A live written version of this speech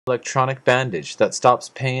electronic bandage that stops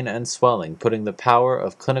pain and swelling, putting the power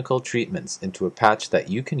of clinical treatments into a patch that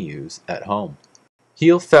you can use at home.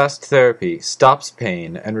 HealFast Therapy stops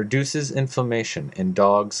pain and reduces inflammation in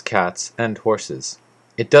dogs, cats, and horses.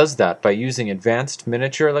 It does that by using advanced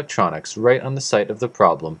miniature electronics right on the site of the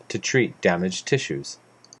problem to treat damaged tissues.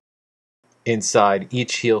 Inside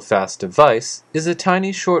each HealFast device is a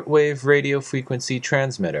tiny shortwave radio frequency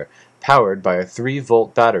transmitter powered by a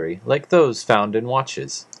 3-volt battery like those found in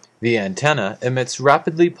watches. The antenna emits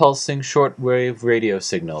rapidly pulsing shortwave radio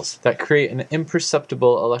signals that create an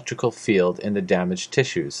imperceptible electrical field in the damaged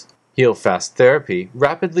tissues. HealFast Therapy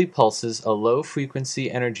rapidly pulses a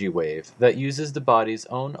low-frequency energy wave that uses the body's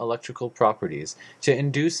own electrical properties to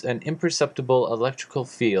induce an imperceptible electrical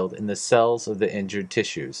field in the cells of the injured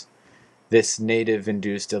tissues. This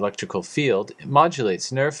native-induced electrical field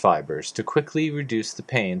modulates nerve fibers to quickly reduce the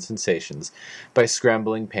pain sensations by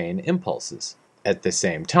scrambling pain impulses. At the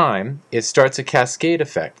same time, it starts a cascade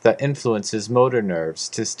effect that influences motor nerves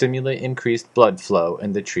to stimulate increased blood flow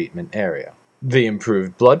in the treatment area. The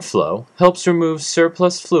improved blood flow helps remove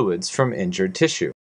surplus fluids from injured tissue.